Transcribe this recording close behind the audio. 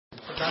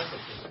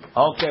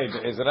Okay,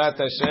 Be'ezrat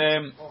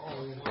Hashem,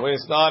 we're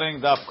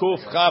starting Daf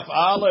Kuf Chaf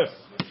Aleph.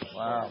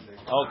 Wow.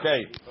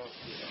 Okay.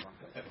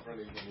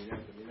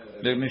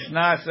 The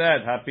Mishnah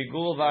said,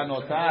 "Hapigul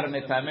va'notar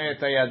metameh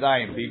et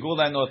hayadayim." Pigul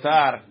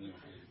va'notar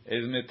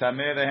is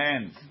metameh the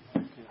hands.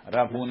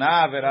 Rav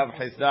Huna veRav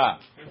Chisda.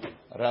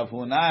 Rav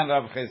Huna and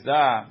Rav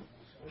Chisda,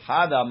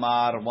 Had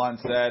Amar, one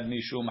said,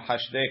 Mishum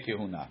Hashdei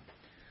Kehuna.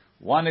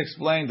 One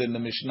explained in the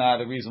Mishnah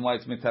the reason why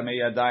it's metameh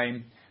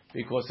yadayim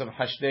because of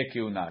Hashdei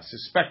Kehuna,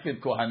 suspected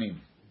Kohanim.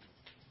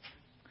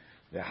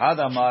 The Had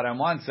Amar, and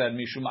one said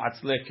Mishum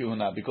Atzlei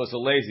Kehuna because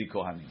of lazy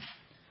Kohanim.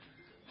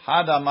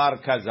 Had Amar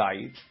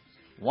Kazait.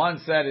 One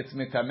said it's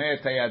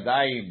metameh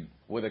yadayim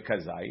with a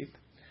kazait.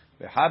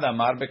 The Had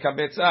Amar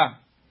bekabetza.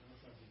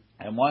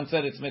 And one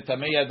said it's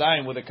metameh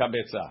yadayim with a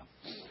kabetza.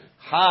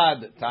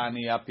 Had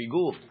Tani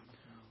Apigul.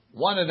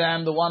 One of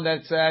them, the one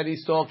that said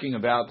he's talking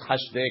about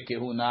Hashdei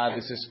Kehuna,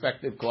 the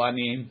suspected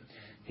Kohanim,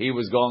 he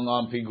was going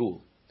on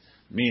Pigul.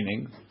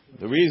 Meaning,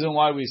 the reason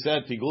why we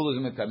said Pigul is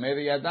metameh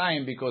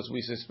yadayim because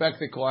we suspect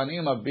the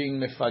Kohanim of being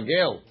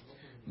mefagel,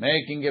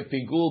 making a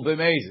Pigul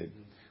b'mezid.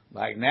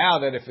 Like now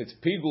that if it's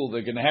Pigul,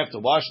 they're going to have to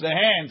wash their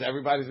hands.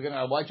 Everybody's going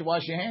to, why'd you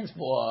wash your hands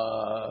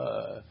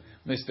for,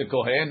 Mr.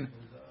 Kohen?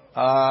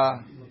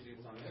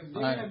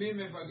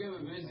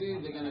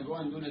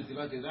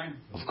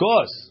 Of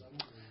course.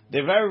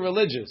 They're very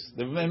religious.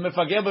 I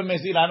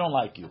don't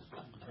like you.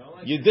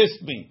 You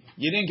dissed me.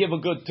 You didn't give a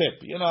good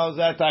tip. You know,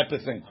 that type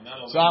of thing.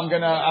 So I'm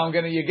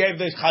gonna, you gave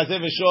this chazeh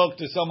v'shok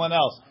to someone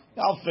else.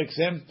 I'll fix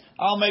him.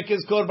 I'll make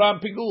his korban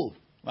Pigul.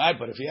 Right?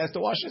 But if he has to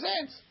wash his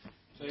hands.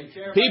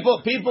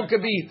 People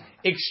could be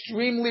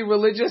extremely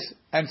religious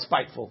and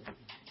spiteful.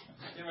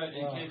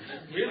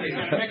 Really,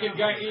 make a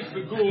guy eat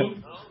Pigul,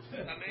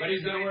 but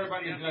he's going to worry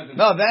about his letter.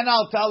 No, then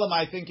I'll tell him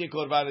I think your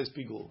korban is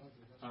Pigul.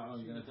 Oh,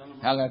 you're going to tell him?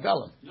 How can I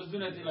tell him? Just do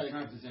that till I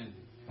have to send.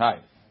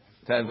 Hi.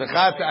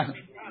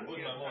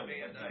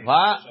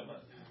 What?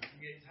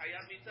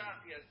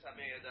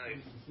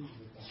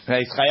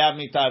 He's chayav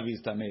mitav,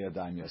 he's tamei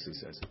yadayim, Yossi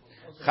says.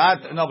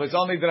 No, but it's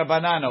only the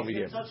Rabbanan over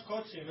here.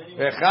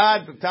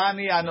 V'chad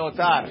tani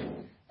anotar.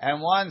 And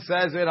one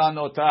says it on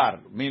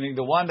notar, meaning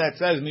the one that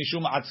says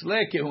mishum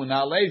atzlei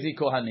kehuna, lazy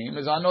kohanim,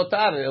 is on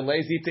notar, they're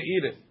lazy to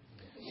eat it.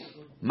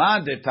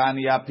 Man de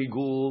tanya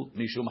pigul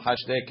mishum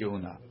hashdei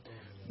kehuna.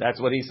 That's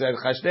what he said,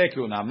 hashdei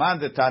kehuna. Man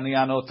de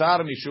tanya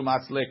notar mishum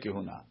atzlei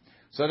kehuna.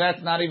 So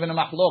that's not even a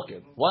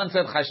mahloket. One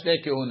said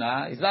hashdei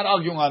kehuna, he's not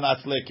arguing on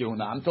atzlei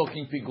kehuna. I'm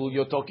talking pigul,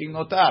 you're talking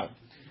notar.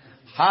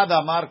 Had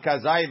amar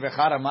kazai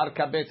v'char amar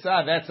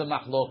kabetza, that's a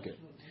mahloket.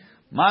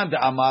 Man de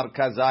amar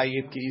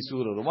kazayit ki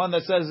isur. The one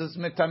that says it's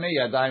metameh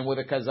yadayim with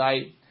a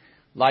kazayit,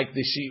 like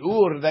the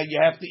shiur that you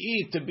have to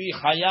eat to be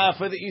chaya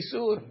for the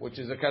isur, which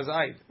is a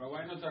kazayit. But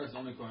why not tell us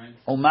only Kohen?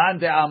 Uman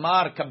de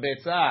amar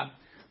kabetza,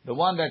 the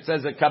one that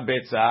says a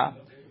kabetza,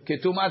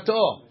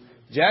 ketumato.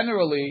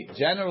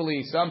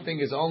 Generally, something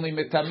is only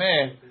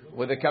metameh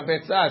with a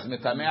kabetza, it's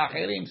metameh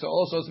achirim, so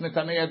also it's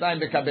metameh yadayim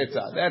the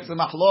kabetza. That's the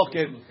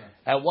mahloket.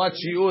 At what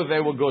shiur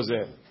they will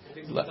gozer.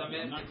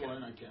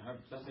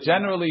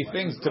 Generally,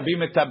 things to be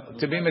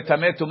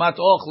metameh tumat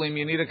ochlim,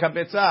 you need a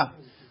kabetza.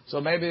 So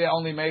maybe they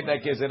only made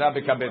that gezerah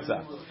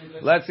bekabetza.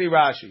 Let's see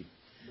Rashi.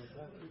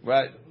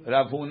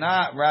 Rav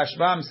Huna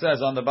Rashbam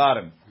says on the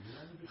bottom,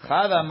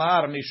 Chad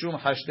amar mishum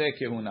hashdei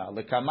kehuna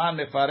lekaman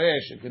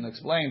mefaresh. You can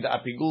explain the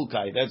apigul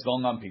kai. That's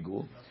going on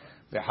pigul.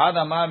 V'chad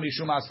amar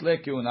mishum aslei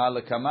kehuna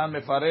lekaman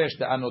mefaresh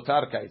the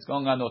anotar kai. It's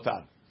going on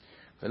notar.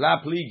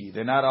 V'la pligi.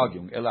 They're not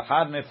arguing.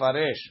 Elahad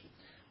mefaresh.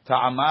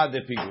 Ta'amad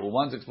de pigul.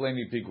 One's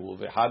explaining pigul.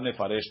 V'had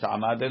mefaresh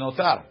ta'amad de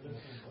notar.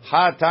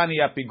 Had tani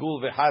pigul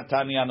v'had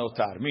tani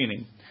notar.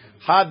 Meaning,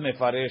 had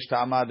mefaresh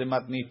ta'amad de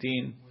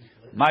matnitin.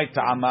 My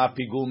ta'amad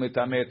pigul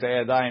metameh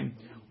yadayim.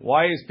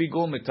 Why is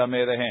pigul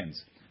metameh the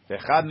hands?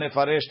 V'had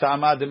mefaresh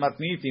ta'amad de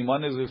matnitin.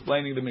 One is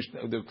explaining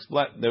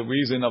the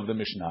reason of the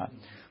Mishnah.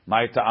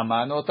 My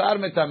ta'amad notar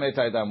metameh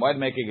yadayim. Why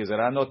make a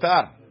gezerah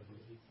notar?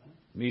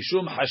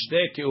 Mishum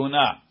hashdei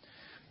kehuna.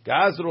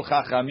 Gazru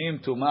chachamim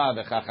tuma,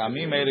 the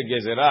chachamim made a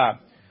gezerah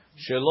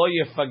shelo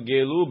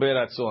yefagelu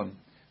beratzon.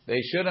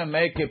 They shouldn't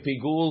make a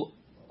pigul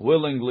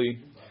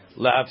willingly.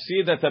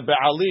 Laafsidat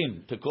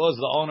be'alim, to cause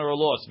the owner a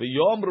loss.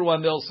 V'yomru,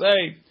 and they'll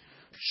say,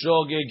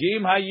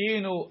 shogegim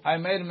hayinu, I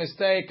made a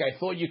mistake. I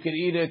thought you could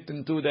eat it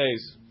in 2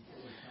 days.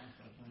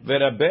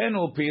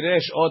 V'rabenu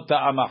piresh ot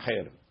ta'am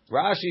acher.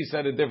 Rashi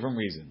said a different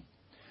reason.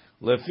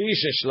 Lefi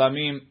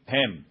sheshlamim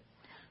hem,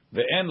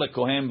 ve'en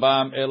lekohen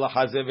bam ela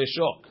hazeh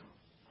v'shok.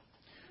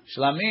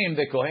 Shlamim,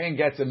 the Kohen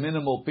gets a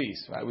minimal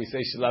piece, right? We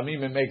say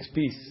Shlamim, it makes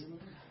peace,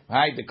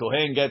 right? The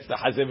Kohen gets the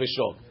Hazeh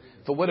v'shok.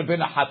 If it would have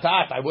been a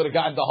Hatat, I would have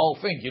gotten the whole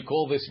thing. You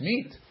call this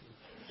meat,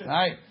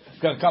 right? It's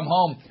going to come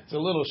home, it's a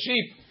little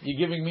sheep, you're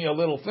giving me a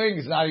little thing,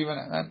 it's not even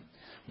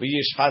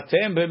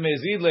V'yishchatem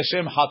b'mezid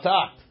l'shem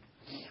Hatat.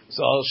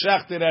 So I'll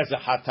shecht it as a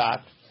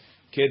Hatat,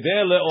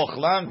 kedeh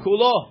le'ochlan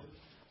kulo.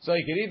 So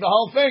you can eat the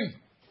whole thing.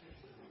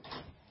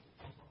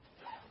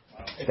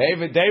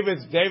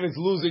 David's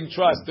losing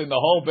trust in the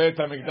whole Beit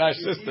HaMikdash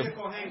system.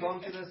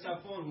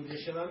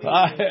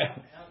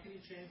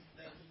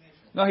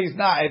 No, he's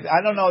not.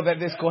 I don't know that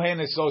this Kohen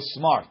is so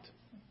smart.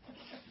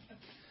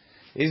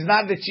 He's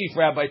not the chief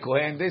rabbi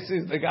Kohen. This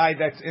is the guy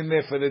that's in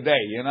there for the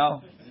day, you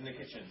know? In the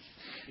kitchen.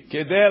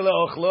 Kedeh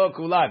le'ochlo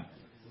kulan.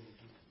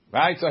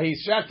 Right? So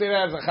he's shechted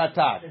as a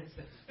chatat.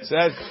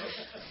 Says,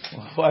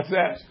 what's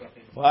that?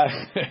 What?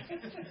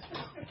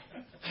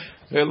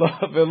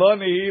 Velo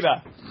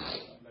nihira.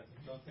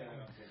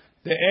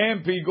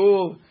 Te'em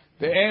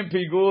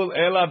pigul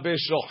ela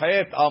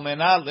b'shochet al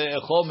menat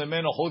le'echol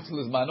memeno chutz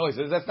lizmano. He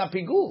says, that's not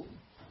pigul.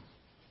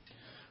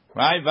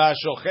 Right?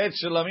 V'ashochet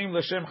shelamim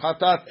l'shem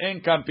chatat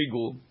en kan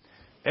pigul.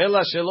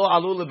 Ela shelo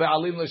alu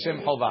le'be'alim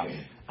l'shem chova.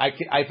 I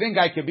think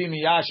I could be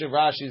miyashiv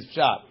Rashi's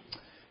pshat.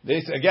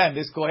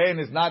 This Kohen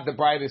is not the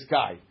brightest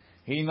guy.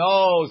 He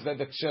knows that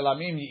the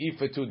shelamim you eat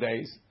for 2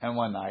 days and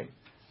 1 night.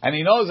 And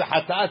he knows the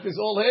hatat is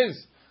all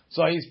his.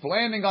 So he's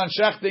planning on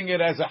shechting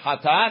it as a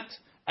hatat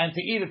and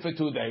to eat it for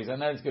 2 days.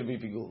 And then it's going to be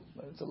pigul.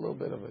 It's a little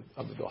bit of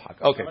a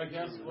dohak. Okay.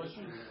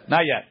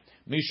 Not yet.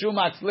 Mishum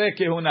atzle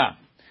kehuna.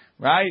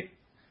 Right?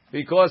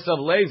 Because of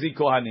lazy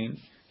kohanim.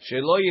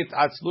 Shelo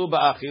yitatzlu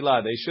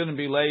ba'achila. They shouldn't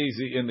be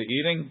lazy in the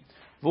eating.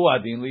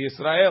 Vuadin li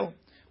Yisrael.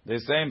 The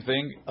same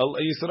thing.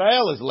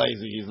 Yisrael is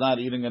lazy. He's not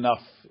eating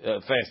enough,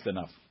 fast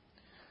enough.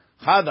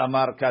 Had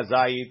amar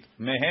kazait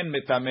mehen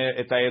metame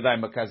et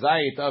hayadayim.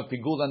 Kazait of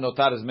pigula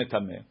notar is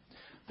metame.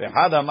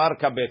 V'had amar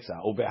kabetza.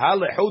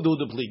 Ubehal lehudu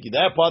dupliki.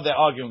 That part they're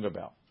arguing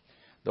about.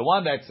 The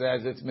one that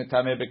says it's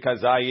metame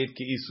bekazait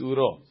ki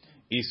isuro.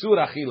 Isur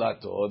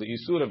achilato. The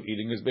isur of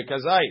eating is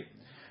bekazait.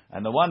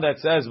 And the one that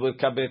says with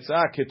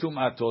kabetza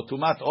ketumato.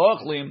 Tumat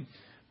ochlim.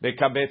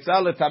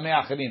 Bekabetza letame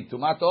achrim.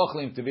 Tumat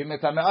ochlim. To be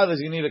metame others,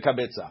 you need a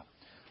kabetza.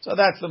 So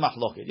that's the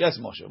machloket. Yes,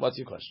 Moshe. What's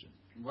your question?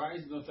 Why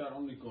is notar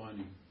only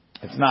kohanim?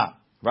 It's not.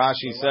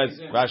 Rashi says,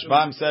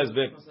 Rashbam says,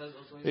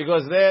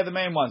 because they're the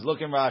main ones. Look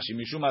in Rashi.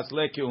 Mishum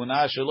atzle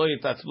kehuna shelo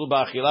yitatzlu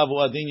ba'achila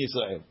v'uadin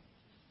Yisrael.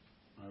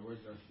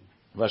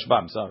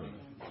 Rashbam, sorry.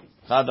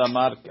 Chad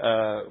amar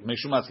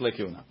mishum atzle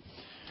kehuna.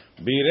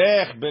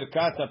 Birech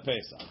birkat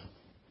Pesach.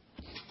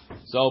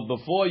 So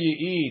before you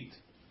eat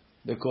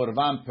the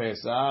korban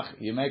Pesach,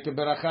 you make a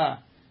beracha.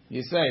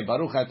 You say,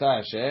 Baruch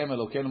atah Hashem,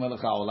 Elokeinu melech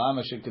haolam,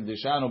 asher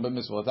kedeshanu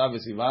b'mitzvotav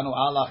v'sivanu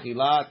al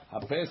achilat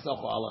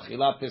haPesach or al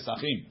achilat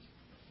Pesachim.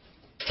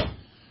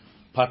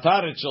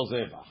 Pataret shel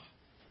zevach.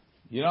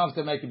 You don't have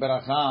to make a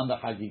beracha on the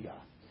Hagigah.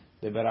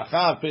 The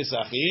beracha of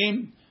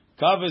Pesachim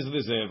covers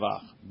the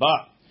zevach.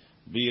 But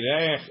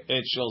birech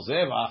et shel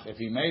zevach, if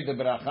he made the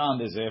beracha on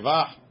the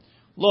zevach,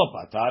 lo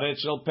pataret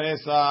shel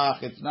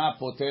Pesach, it's not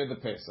poter the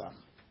Pesach.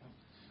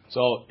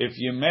 So if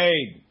you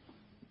made,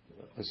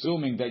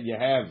 assuming that you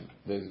have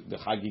the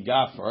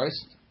Hagigah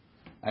first,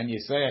 and you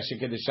say Asher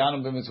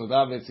kedeshanu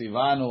b'mitzvotav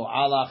v'tzivanu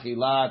al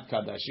achilat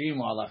kadashim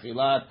or al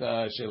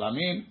achilat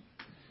shelamim,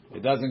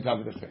 it doesn't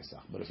cover the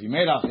Pesach. But if you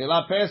made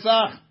achilat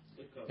Pesach,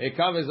 it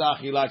covers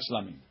achilat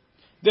shlamim.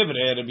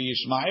 Divrei Rabbi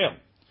Yishmael.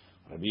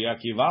 Rabbi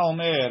Akiva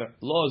omer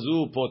lo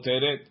zu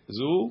poteret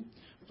zu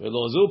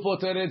velo zu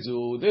poteret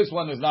zu. This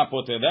one is not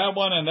poter that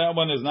one, and that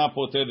one is not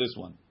poter this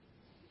one.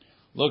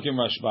 Look in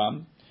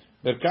Rashbam.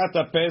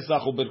 Birkat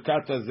Pesach u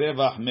Birkat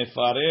Zevach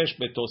mefaresh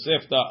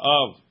betosefta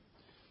of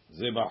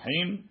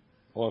Zevachim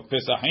or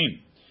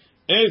Pesachim.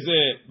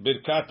 Eze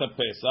Birkat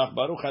Pesach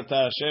Baruch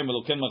atah Hashem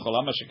Elokeinu melech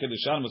haolam asher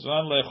kedeshanu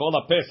b'mitzvotav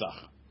le'echol Pesach.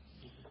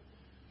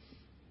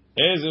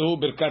 Eze hu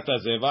Birkat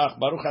Zevach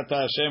Baruch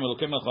atah Hashem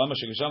Elokeinu melech haolam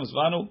asher kedeshanu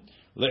b'mitzvotav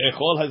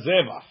le'echol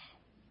hazevach.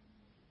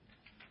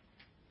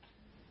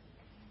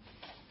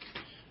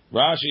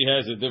 Rashi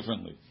has it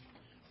differently.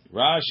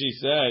 Rashi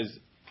says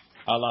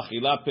al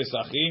achilat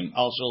pesachim,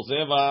 al shel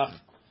zevach,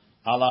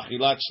 al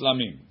achilat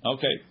shlamim.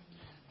 Okay.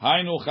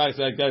 Hainu chai,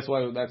 that's why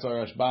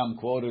Rashbam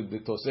quoted the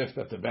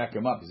Tosefta to back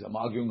him up. He said, I'm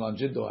arguing on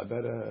Jiddo, I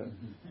better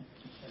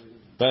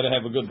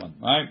have a good one,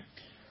 right?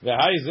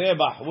 V'hai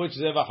zevach, which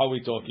zevach are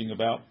we talking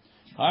about?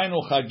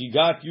 Hainu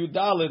chagigat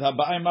yudalit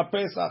haba'im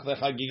ha-pesach, the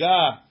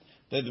chagigah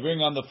that bring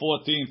on the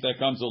 14th that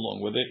comes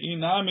along with it.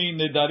 Inami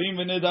nedarim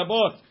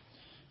v'nedabot,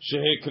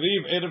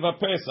 shehekriv erev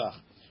ha-pesach,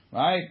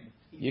 right?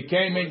 You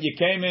came in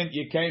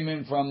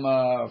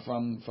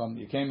from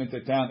you came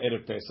into town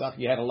Erev Pesach.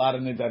 You had a lot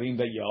of nidarim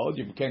that you owed.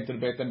 You came to the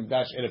Beit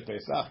HaMikdash Erev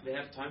Pesach. They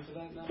have time for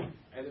that now?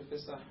 Erev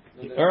Pesach?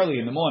 Early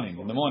in the morning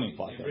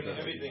part.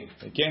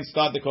 They can't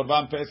start the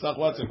Korban Pesach.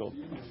 What's it called?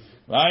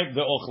 Right?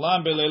 The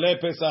Ochlam Belele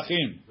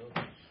Pesachim.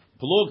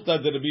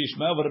 Plukta de Rabbi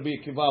Yishmael Rabbi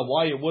Akiva.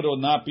 Why it would or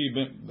not be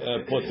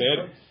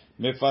poter?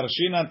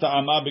 Mefarshinan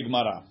ta'ama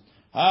b'Gemara.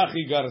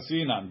 Hachi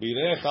garsinan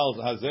birech al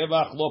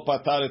hazevach lo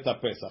patar et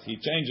Pesach. He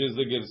changes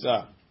the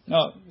girsa.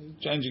 No,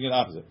 changing it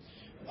opposite.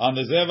 On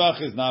the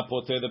zevach is not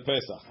poter the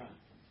Pesach.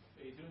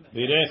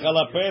 Birech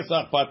al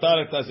Pesach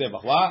patar et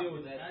hazevach. What?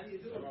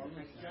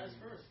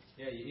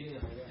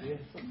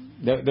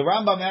 The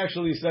Rambam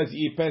actually says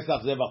eat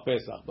Pesach zevach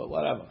Pesach, but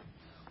whatever.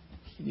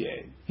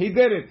 Yeah, he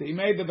did it. He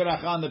made the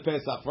beracha on the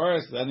Pesach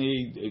first, then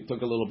he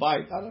took a little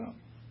bite. I don't know.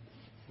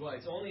 Well,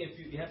 it's only if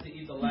you have to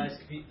eat the last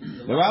piece.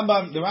 The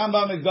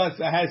Rambam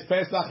has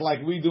Pesach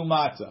like we do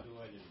matzah.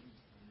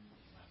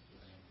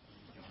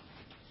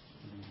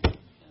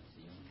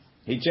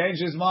 He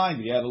changed his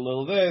mind. He had a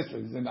little of this.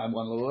 He said, I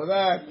want a little of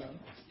that.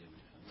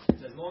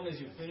 As long as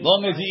you finish.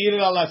 Long as you eat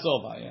it al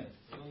asova. Yeah.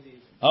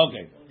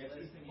 Okay.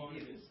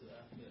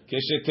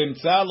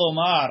 Keshetimtza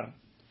lomar.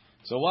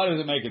 So why does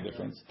it make a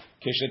difference?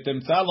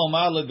 Keshetimtza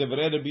lomar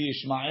ledevre Rabbi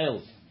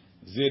Yishmael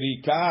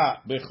zirika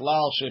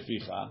bichlal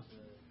sheficha.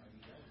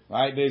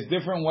 Right? There's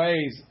different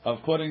ways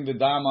of putting the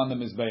dam on the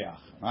mizbeach.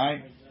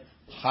 Right?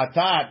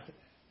 Hatat,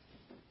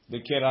 the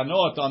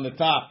keranot on the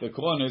top, the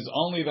corners,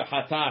 only the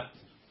hatat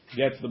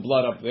gets the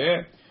blood up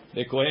there.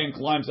 The kohen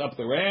climbs up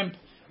the ramp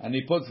and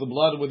he puts the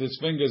blood with his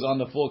fingers on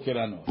the full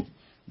keranot.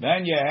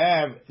 Then you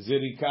have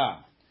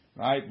zirika,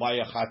 right? By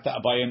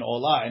an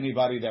olah.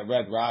 Anybody that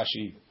read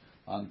Rashi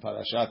on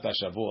Parashat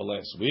Hashavua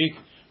last week,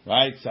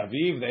 right?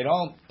 Saviv, they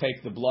don't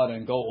take the blood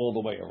and go all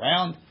the way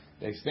around.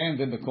 They stand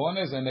in the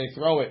corners and they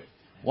throw it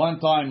one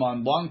time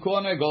on one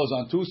corner, goes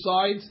on two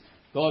sides,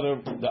 go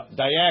to the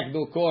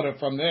diagonal quarter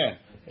from there.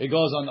 It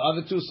goes on the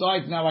other two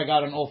sides. Now I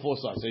got on all four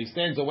sides. So he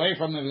stands away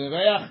from the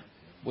mizbeach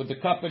with the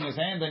cup in his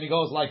hand, and he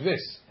goes like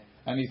this,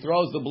 and he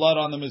throws the blood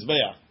on the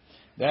mizbeach.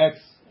 That's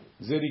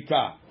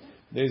zirika.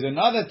 There's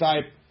another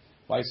type.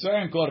 By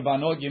certain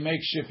korbanot, you make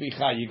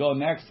sheficha. You go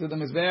next to the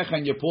mizbeach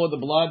and you pour the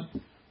blood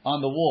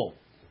on the wall.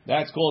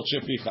 That's called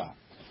sheficha.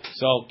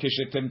 So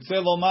kishetemtze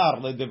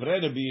lomar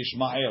ledevre Rabbi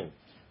Yishmael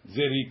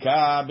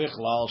zirika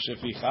bichlal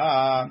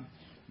sheficha.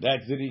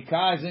 That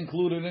zirika is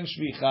included in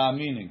shvicha,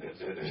 meaning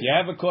if you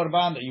have a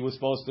korban that you were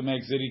supposed to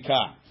make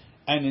zirika,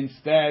 and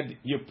instead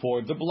you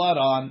poured the blood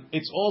on,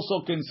 it's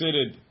also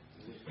considered,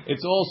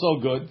 it's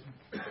also good,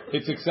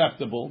 it's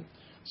acceptable.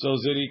 So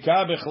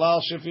zirika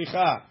bichlal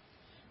sheficha,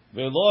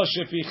 velo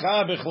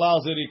sheficha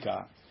bichlal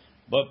zirika.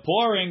 But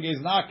pouring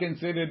is not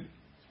considered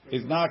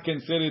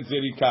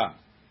zirika.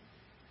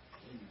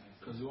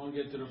 Because you won't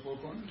get to the four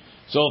corners.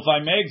 So if I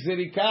make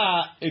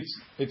zirika,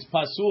 it's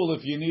pasul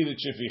if you needed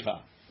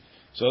sheficha.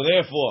 So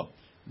therefore,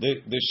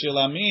 the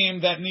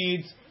shilamim that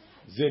needs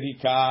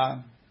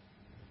zirika,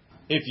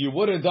 if you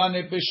would have done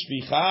it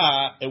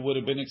b'shvicha, it would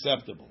have been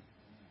acceptable.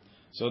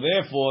 So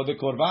therefore, the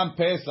korban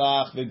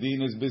pesach, the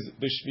din is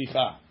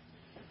b'shvicha.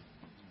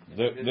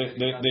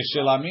 The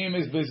shilamim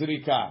is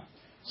b'zirika.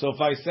 So if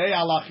I say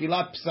al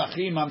achilat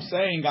psachim, I'm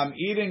saying I'm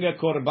eating a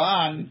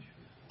korban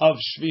of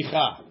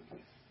shvicha.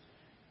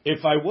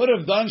 If I would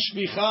have done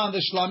shvicha on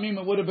the shlamim,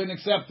 it would have been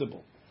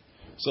acceptable.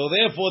 So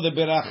therefore, the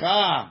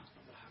beracha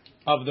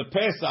of the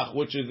Pesach,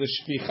 which is the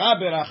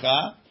shvicha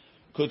beracha,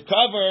 could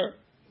cover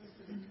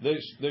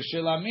the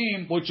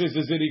shilamim, which is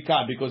the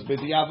zirika, because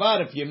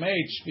b'diavad, if you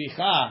made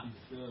shvicha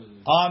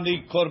on the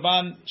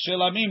korban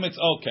shilamim, it's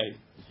okay.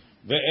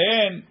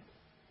 Ve'en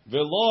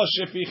velo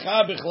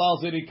shvicha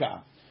bichlal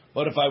zirika.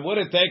 But if I would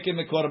have taken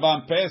the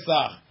korban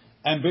Pesach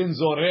and been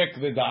zorek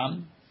the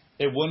dam,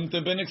 it wouldn't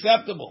have been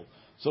acceptable.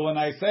 So when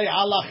I say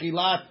al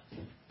achilat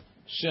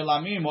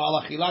shilamim or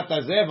al achilat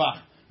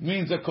hazevach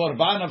means a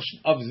korban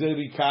of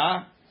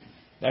zirika,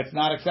 that's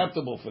not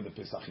acceptable for the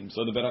Pesachim.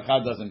 So the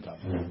beracha doesn't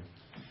cover.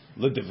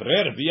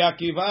 L'divrei Rabbi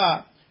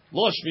Akiva,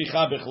 lo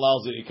shvicha bichlal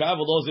zirika,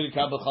 v'lo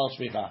zirika bichlal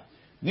shvicha.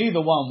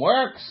 Neither one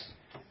works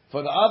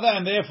for the other,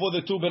 and therefore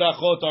the two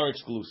berachot are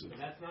exclusive.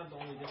 That's not the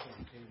only difference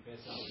between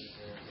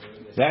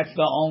Pesach. That's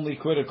the only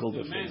critical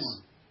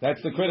difference.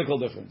 That's the critical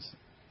difference.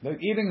 The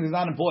eating is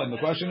not important. The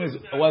question is,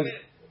 was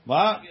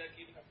what?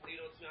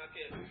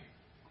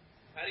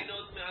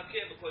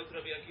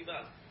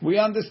 We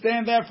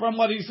understand that from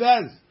what he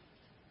says.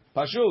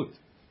 Pashut. So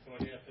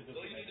you have to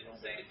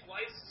say it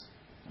twice?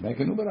 Make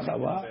a new beracha.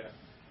 What?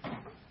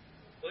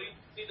 Do you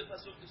need the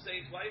pasuk to say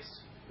it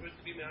twice for it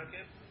to be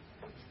me'akev?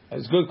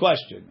 It's a good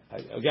question.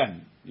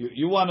 Again,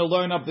 you want to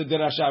learn up the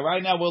derasha.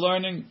 Right now we're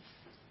learning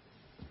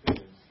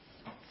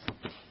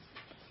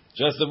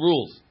just the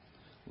rules.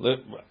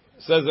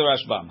 Says the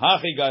Rashbam.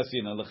 Hachi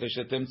gasina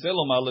l'chishetem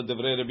tzelomar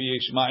ledevrei Rabbi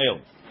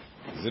Yishmael.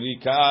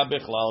 Zrika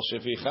bichlal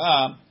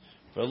sheficha,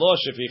 velo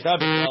sheficha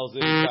bichlal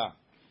zrika.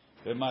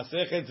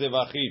 B'masechet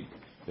zevachim,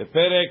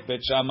 b'perek bet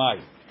Shammai.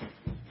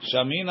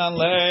 Shaminan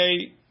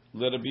lei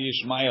l'Rabbi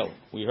Yishmael.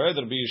 We heard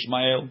Rabbi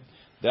Yishmael.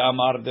 The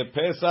amar de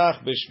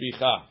Pesach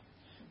b'shvicha.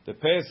 The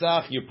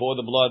Pesach you pour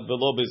the blood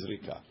below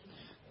bezrika.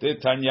 The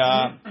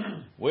Tanya.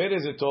 Where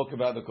does it talk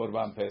about the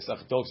Korban Pesach?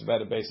 It talks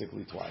about it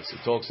basically twice.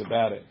 It talks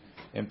about it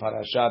in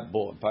Parashat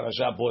Bo.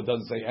 Parashat Bo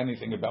doesn't say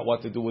anything about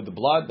what to do with the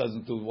blood.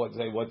 Doesn't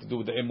say what to do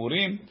with the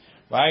emurim.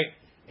 Right?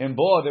 In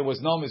Bo there was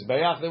no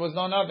mizbeach. There was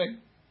no nothing.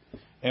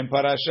 In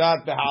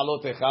Parashat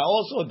Behalotecha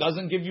also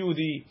doesn't give you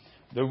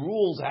the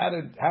rules how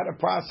to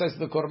process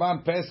the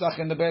Korban Pesach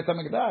in the Beit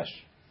HaMikdash.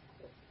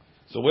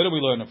 So where do we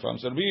learn it from?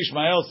 So Rabbi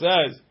Yishmael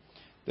says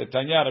the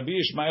Tanya Rabbi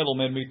Yishmael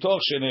omer mitoch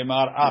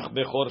shenemar ach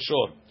bechor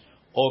shor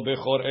o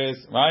bechor es,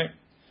 right?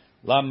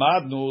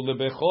 Lamadnu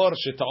lebechor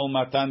sheta'um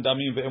matan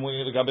damim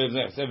ve'emurim legabe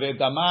v'zeh. Say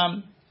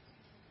ve'damam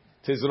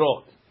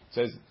tizrok. It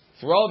says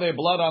throw their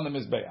blood on the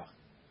mizbeach.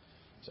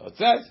 So it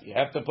says you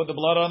have to put the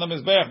blood on the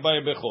mizbeach by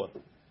a bechor.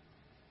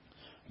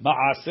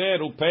 Ma'aser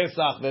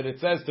u'pesach, that it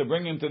says to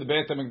bring him to the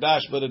Beit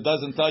HaMikdash, but it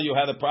doesn't tell you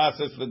how to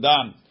process the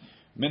dam.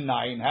 Min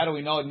na'in. How do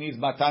we know it needs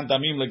matan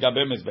damim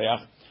legabe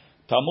mizbeach?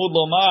 Tamud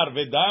lomar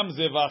v'dam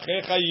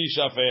zevachecha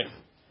yishafech.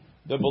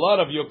 The blood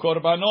of your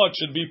korbanot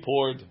should be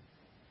poured.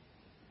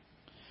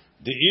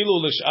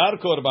 De'ilu l'shar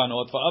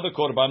korbanot, for other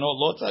korbanot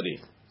lo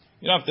tzarich.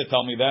 You don't have to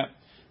tell me that.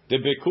 The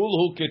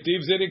bekulhu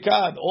ketiv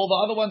zerikah. All the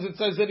other ones it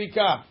says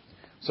zerikah.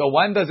 So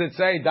when does it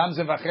say dam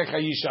zevachecha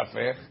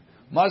yishafech?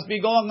 Must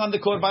be going on the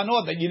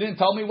korbanot that you didn't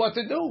tell me what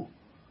to do.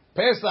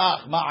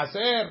 Pesach,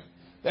 Maaser,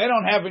 they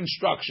don't have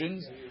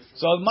instructions.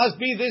 So it must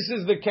be this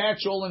is the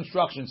catch-all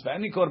instructions. For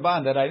any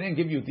korban that I didn't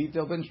give you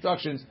detailed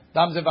instructions,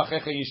 dam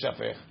zevachecha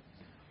yishafech.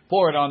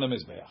 Pour it on the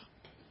mizbeach.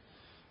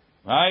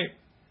 Right?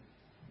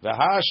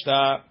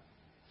 V'hashta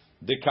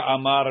de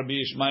ka'amar Rabbi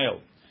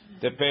Ishmael.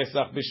 The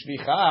Pesach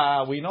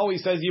b'shvicha. We know he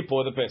says you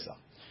pour the Pesach.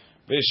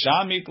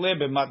 V'shamit le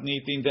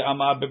b'matnitin de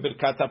amar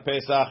b'birkat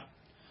Pesach.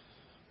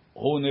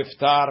 Hu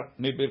niftar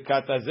mi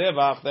birkat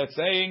zevach. That's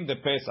saying the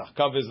Pesach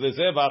covers the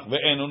zevach.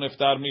 Ve'enu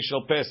niftar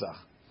mishal Pesach.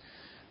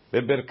 The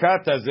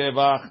birkat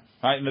zevach.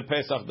 Right? And the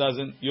Pesach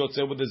doesn't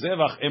yotze with the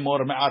zevach.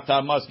 Emor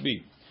me'ata must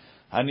be.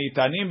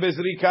 Hanitanim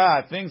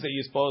bezrika, things that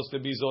you're supposed to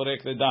be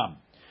zorek the dam.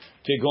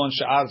 Kegon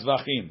sha'ar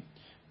zvachim.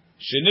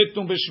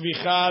 Shenitnu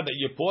b'shvicha, that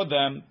you pour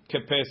them,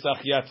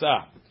 kepesach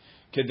yatza.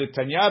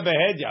 Kedetanya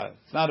behedya,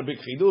 it's not a big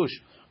chidush.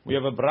 We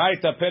have a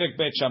braita perek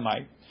bet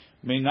shamai.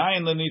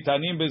 Minayin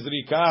lenitanim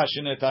bezrika,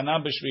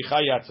 shenetanam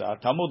b'shvicha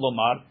yatza. Tamud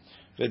lomar,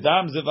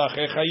 v'dam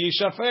zevachecha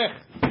yishafech.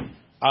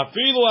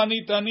 Afilu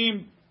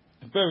hanitanim,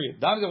 period.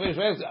 Dam zevachecha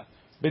yatza.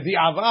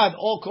 B'di'avad,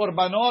 all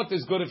korbanot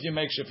is good if you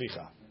make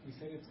sheficha. We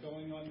said it's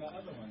going on the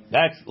other ones.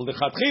 That's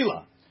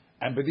l'chatchila,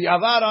 and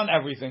b'di'avad on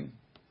everything.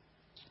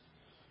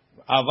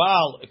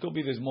 Aval, it could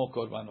be there's more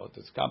korbanot.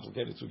 It's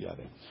complicated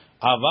together.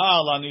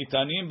 Aval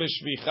anitanim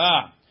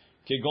b'shvicha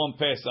kegon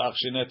Pesach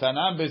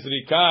shenetanam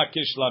bezrika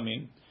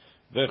kishlamim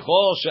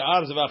v'chol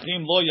she'ar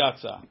zvachim lo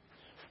yatsa.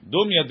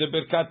 Dumya de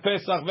birkat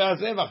Pesach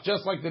ve'azevach.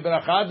 Just like the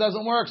beracha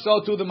doesn't work,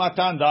 so too the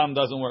matan dam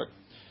doesn't work.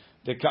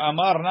 The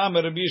ka'amar nam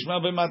Rabbi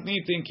Ishmael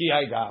b'matnitin ki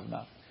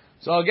haygavna.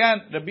 So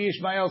again, Rabbi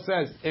Ishmael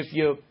says, if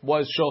you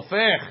was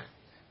shofech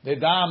the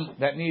dam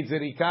that needs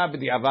zerika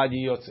b'di'avad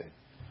yotze.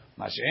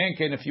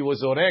 Mashenken, if you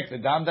was zorek the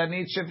dam that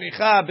needs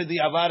sheficha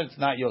b'di'avad, it's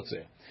not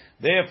yotze.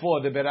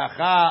 Therefore, the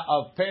beracha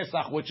of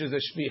Pesach, which is a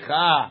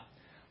shficha,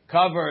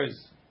 covers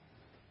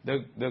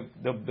the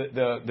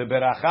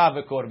beracha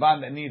of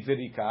korban that needs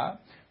zerika.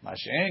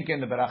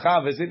 Mashenken, the beracha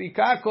of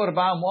zerika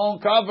korban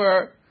won't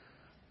cover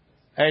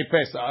a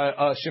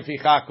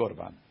sheficha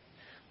korban.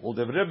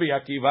 U'dev Rabbi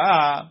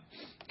Akiva.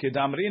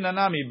 כדאמרינן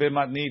נמי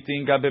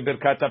במתניתין גם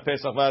בברכת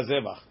הפסח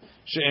והזבח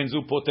שאין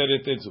זו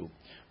פותרת את זו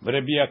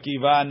ורבי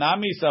עקיבא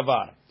נמי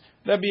סבר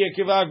Rabbi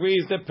Akiva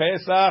agrees that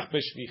Pesach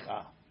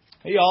b'shvicha.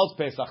 He holds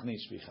Pesach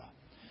needs shvicha.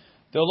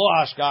 Lo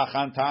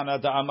ashkachan tana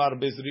da'amar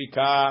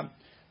bezrika.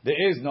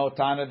 There is no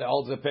tana that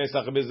holds the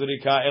Pesach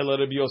bezrika ela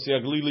Rabbi Yossi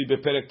Aglili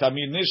beperek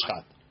tamid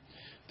nishchat.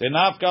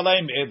 Tenafka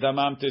laim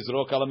edamam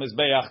tizrok al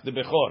mizbeach de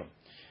bechor.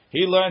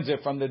 He learns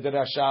it from the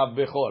Derasha of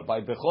Bechor. By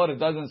Bechor, it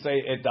doesn't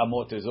say et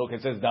damot tizrok,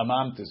 it says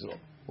damam tizrok.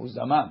 Who's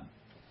damam?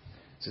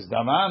 It says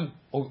damam,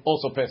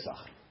 also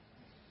Pesach.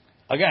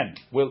 Again,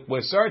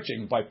 we're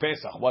searching by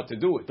Pesach what to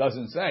do. It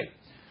doesn't say. It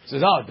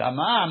says, oh,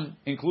 damam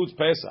includes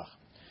Pesach.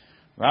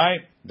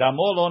 Right? Damo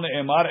lo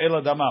ne'emar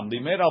ela damam.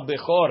 Limer al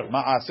Bechor,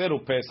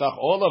 ma'aseru Pesach,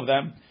 all of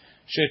them,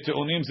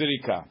 she'teunim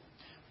zirika.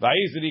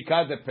 Va'i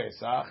zirika de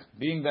Pesach,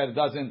 being that it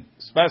doesn't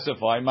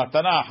specify,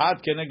 matana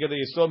had keneged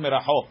yisod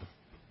merachok.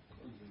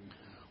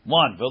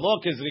 One,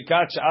 v'lo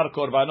kezrikat she'ar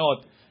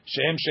korbanot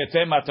she'em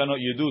shete matanot,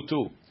 you do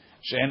two.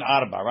 She'en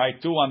arba,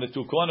 right? Two on the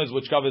two corners,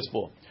 which covers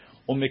four.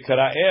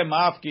 U'mikra'eh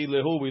ma'afki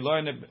lehu, we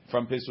learn it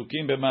from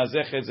Pesukim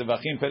b'mazechet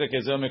zevachim perek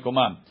ezel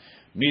mekomam.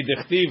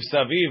 Midechtiv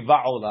saviv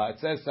va'ola, it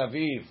says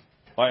saviv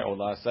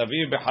va'ola,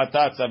 saviv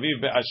behatat, saviv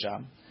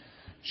be'asham.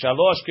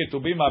 Shalosh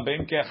ketubim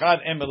ha'beim ke'echad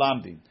em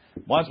melamdin.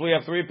 Once we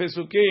have three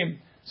Pesukim,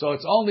 so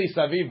it's only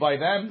saviv by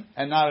them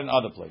and not in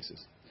other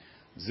places.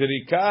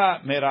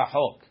 Zirika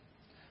merachok.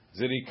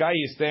 Zirika,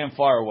 you stand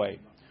far away.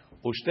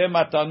 Ushte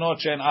matanot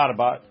she'en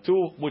arba,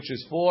 two, which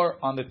is four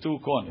on the two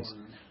corners.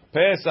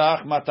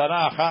 Pesach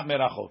matana achat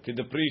merachok,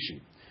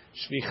 kedeprishi.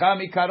 Shvicha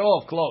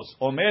mikarov, close.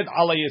 Omed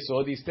ala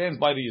yesod, he stands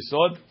by the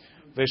yesod.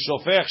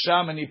 Veshofech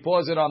sham, and he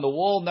pours it on the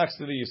wall next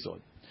to the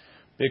yesod.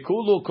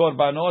 Bekulu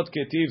korbanot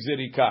ketiv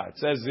zirika. It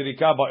says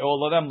zirika by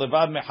all of them.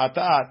 Levad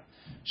mehatat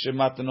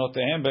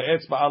shematanotehem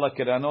be'etzba ala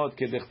keranot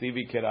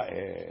kedechtivi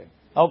kera'eh.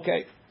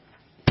 Okay.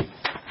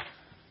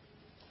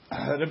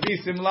 Rabbi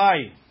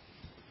Simlai,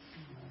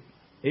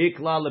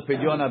 Ikla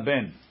lepidyon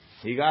ben.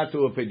 He got to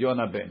a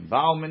pidyon ben.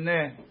 Ba'u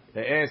mineh,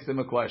 they asked him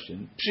a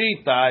question.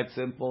 Pshita, it's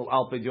simple.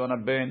 Al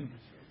pidyon ben.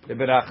 The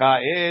beracha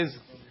is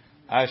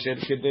Asher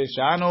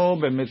kedeshanu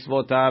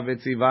b'mitzvotav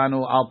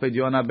etzivanu al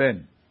pidyon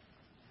ben.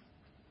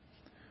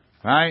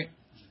 Right?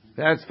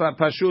 That's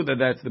pashuda.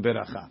 That's the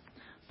beracha.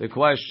 The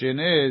question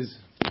is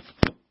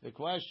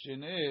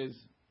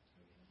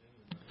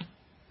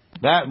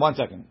that. One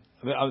second.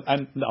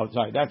 No,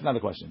 sorry, that's not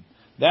the question.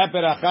 That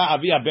beracha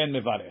Avia ben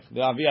mevarech.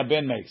 The Avia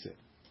ben makes it.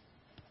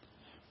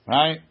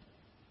 Right?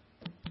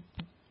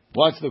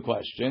 What's the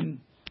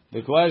question?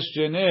 The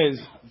question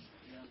is,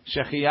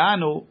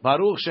 Shechianu,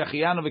 Baruch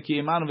Shechianu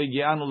v'kiyimanu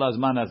v'gianu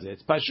lazman hazeh.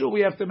 It's pashu,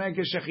 we have to make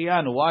a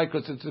Shechianu. Why?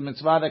 Because it's a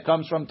mitzvah that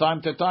comes from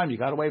time to time. You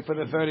got to wait for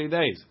the 30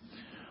 days.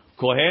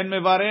 Kohen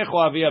mevarech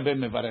or Avi Ben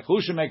mevarech?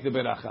 Who should make the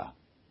beracha?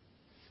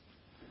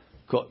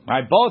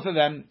 Right, both of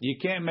them, you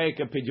can't make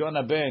a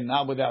pidyon ben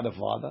not without a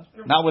father,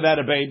 not without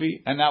a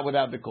baby, and not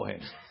without the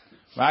kohen.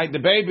 Right, the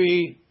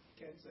baby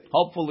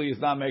hopefully is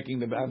not making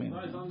the baby.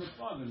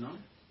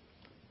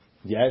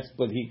 Yes,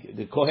 but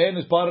the kohen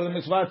is part of the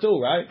mitzvah too,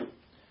 right?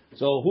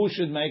 So who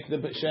should make the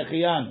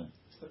shechianu?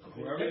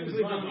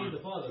 Technically don't need the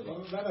father.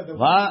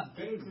 What?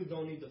 Technically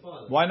don't need the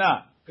father. Why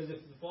not? Because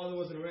if the father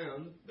wasn't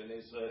around,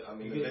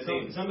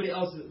 somebody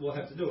else will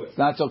have to do it. It's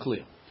not so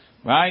clear,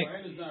 right?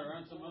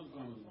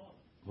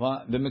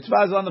 What? The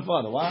mitzvah is on the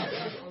father. What?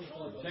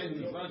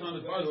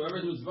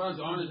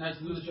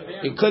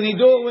 Couldn't he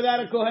do it without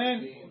a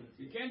kohen?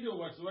 You can't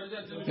do it. So what does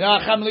that do? Yeah,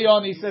 Cham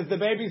Leon, he says the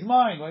baby's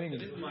mine. What do you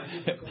mean?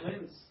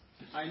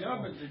 I know,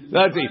 but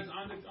Let's see.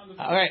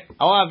 All right.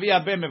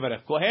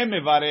 Kohen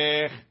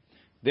mevarech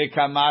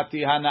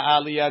dekamati hana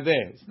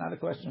aliyadeh. It's not a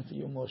question for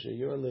you, Moshe.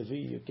 You're a Levi.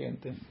 You can't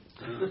think.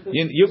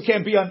 You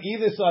can't be on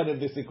either side of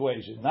this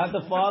equation. Not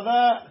the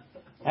father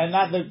and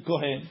not the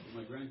kohen.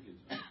 My grandkids.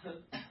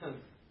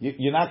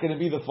 You're not going to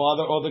be the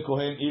father or the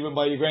kohen even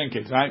by your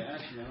grandkids, right?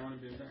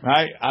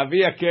 Right?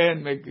 Avia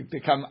ken made the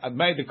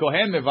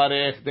kohen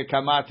mevarech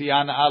dekamati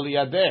hana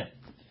aliyadeh,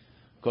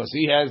 because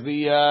he has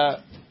the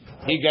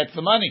he gets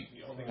the money.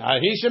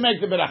 He should make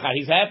the beracha.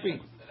 He's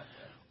happy.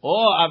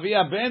 Or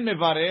Avia ben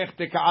mevarech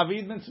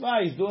teka'avid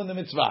mitzvah. He's doing the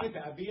mitzvah.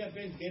 Avia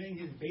ben getting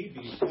his baby.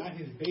 It's not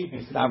his baby.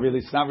 It's not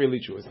really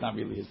true. It's not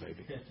really his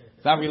baby.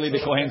 It's not really the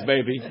Kohen's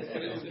baby.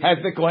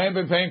 Has the Kohen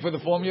been paying for the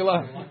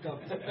formula?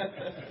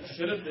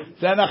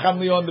 Send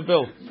Chamli on the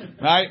bill,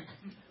 right?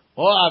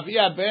 Or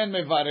Avia ben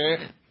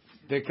mevarech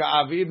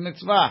teka'avid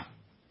mitzvah.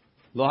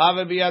 Lo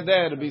have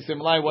biyadeh. Rabbi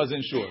Simlai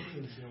wasn't sure.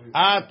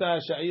 Ata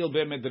Sha'il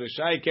ben Midrash.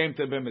 He came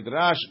to ben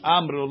Midrash.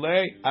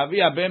 Amrulei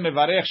Avia ben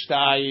mevarech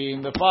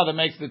shtayim. The father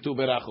makes the two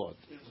berachot.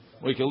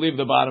 We can leave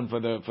the bottom for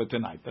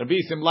tonight. Rabbi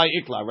Simlai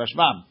ikla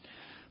Rashbam.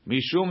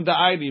 Mishum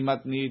da'ayli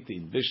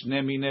matnitin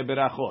v'shne mine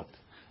berachot.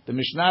 The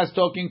Mishnah is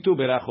talking two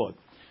berachot.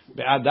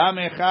 Be'adam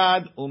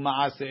echad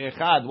u'ma'ase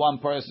echad. One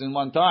person,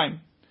 one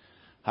time.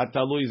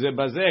 Hatalui ze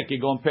bazeh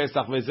kigon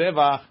Pesach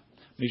ve'zevach.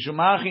 Because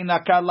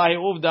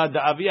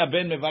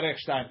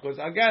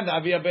again, the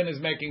Avia Ben is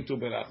making two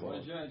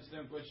berachot.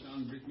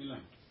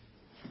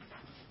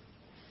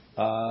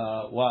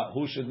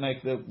 Who should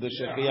make the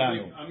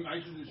shechianu?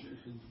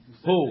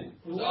 Who?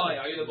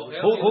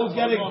 Who's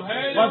getting?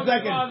 1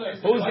 second.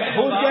 Who's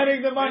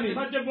getting the money?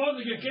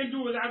 You can't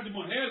do without the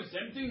moher.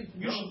 Same thing.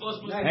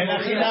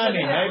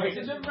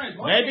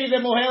 Maybe the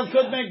moher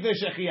could make the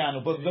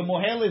shechianu, but the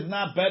moher is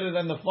not better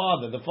than the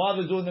father. The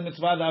father is doing the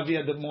mitzvah.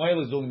 The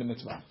moher is doing the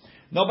mitzvah.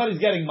 Nobody's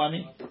getting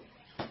money. So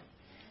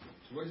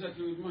what does that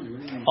do with money? What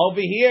do you mean?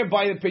 Over here,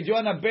 by the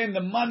Pidyon Ben,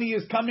 the money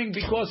is coming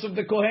because of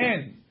the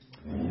Kohen.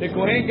 The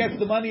Kohen gets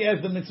the money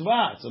as the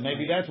mitzvah, so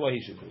maybe that's what he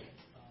should do.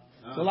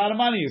 It's a lot of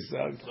money.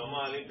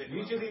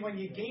 Usually when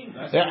you gain,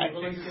 not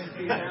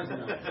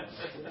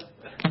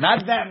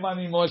that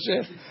money,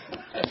 Moshe.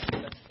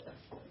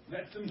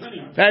 That's the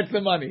money. That's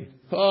the money.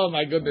 Oh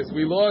my goodness,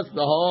 we lost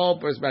the whole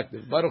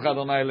perspective. Baruch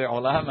Adonai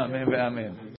le'olam, amen ve'amen.